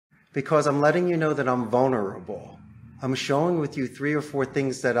because I'm letting you know that I'm vulnerable. I'm showing with you 3 or 4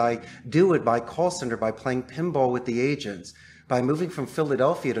 things that I do at my call center by playing pinball with the agents, by moving from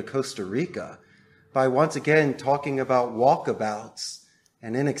Philadelphia to Costa Rica, by once again talking about walkabouts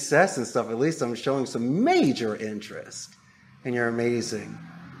and in excess and stuff. At least I'm showing some major interest in your amazing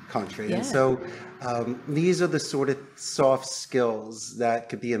country. Yeah. And so these are the sort of soft skills that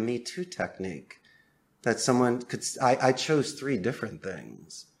could be a Me Too technique that someone could. I chose 3 different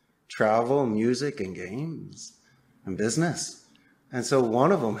things: travel, music, and games, and business. And so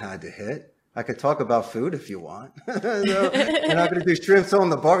one of them had to hit. I could talk about food if you want. So, you're not going to do shrimps on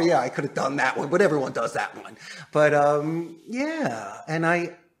the bar. Yeah, I could have done that one, but everyone does that one. But yeah, and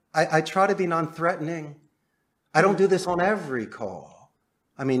I try to be non-threatening. I don't do this on every call.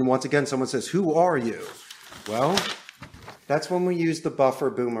 I mean, once again, someone says, "Who are you?" Well, that's when we use the buffer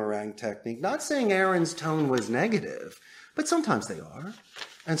boomerang technique. Not saying Aaron's tone was negative, but sometimes they are.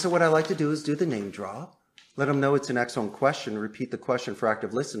 And so what I like to do is do the name drop. Let them know it's an excellent question, repeat the question for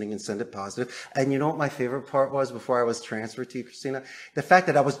active listening, and send it positive. And you know what my favorite part was before I was transferred to you, Christina? The fact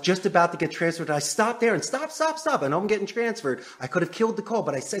that I was just about to get transferred. I stopped there and stop. I know I'm getting transferred. I could have killed the call,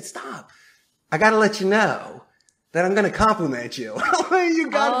 but I said, stop. I got to let you know that I'm going to compliment you. You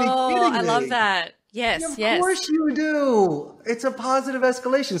got to be kidding me. I love that. Yes, Of course you do. It's a positive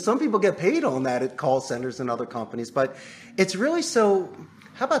escalation. Some people get paid on that at call centers and other companies, but it's really so...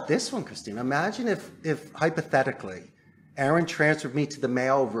 How about this one, Christina? Imagine if hypothetically, Aaron transferred me to the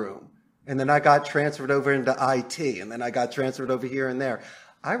mail room, and then I got transferred over into IT, and then I got transferred over here and there.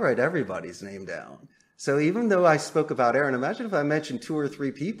 I write everybody's name down. So even though I spoke about Aaron, imagine if I mentioned 2 or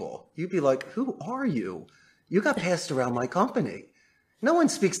 3 people. You'd be like, who are you? You got passed around my company. No one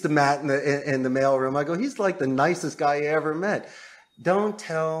speaks to Matt in the mail room. I go, he's like the nicest guy I ever met. Don't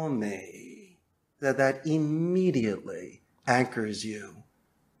tell me that immediately anchors you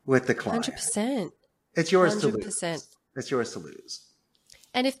with the client. 100%. It's yours 100%. to lose. It's yours to lose.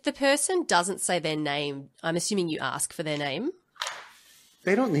 And if the person doesn't say their name, I'm assuming you ask for their name?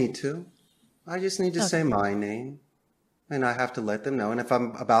 They don't need to. I just need to say my name, and I have to let them know. And if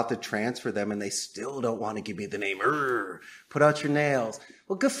I'm about to transfer them and they still don't want to give me the name, put out your nails.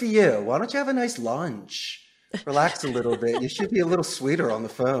 Well, good for you. Why don't you have a nice lunch? Relax a little bit. You should be a little sweeter on the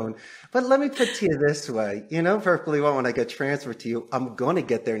phone. But let me put to you this way. You know perfectly well when I get transferred to you, I'm going to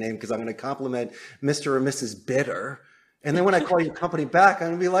get their name because I'm going to compliment Mr. or Mrs. Bitter. And then when I call your company back, I'm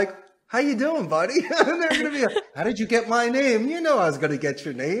going to be like, how you doing, buddy? And they're going to be like, how did you get my name? You know I was going to get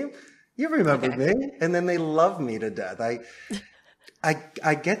your name. You remember me. And then they love me to death.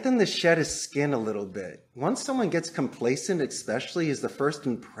 I get them to shed his skin a little bit. Once someone gets complacent, especially as the first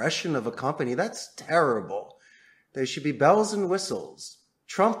impression of a company, that's terrible. There should be bells and whistles,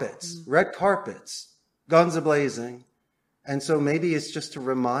 trumpets, red carpets, guns a-blazing. And so maybe it's just to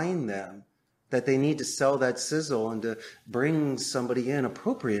remind them that they need to sell that sizzle and to bring somebody in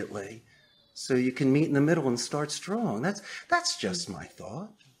appropriately so you can meet in the middle and start strong. That's just my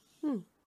thought.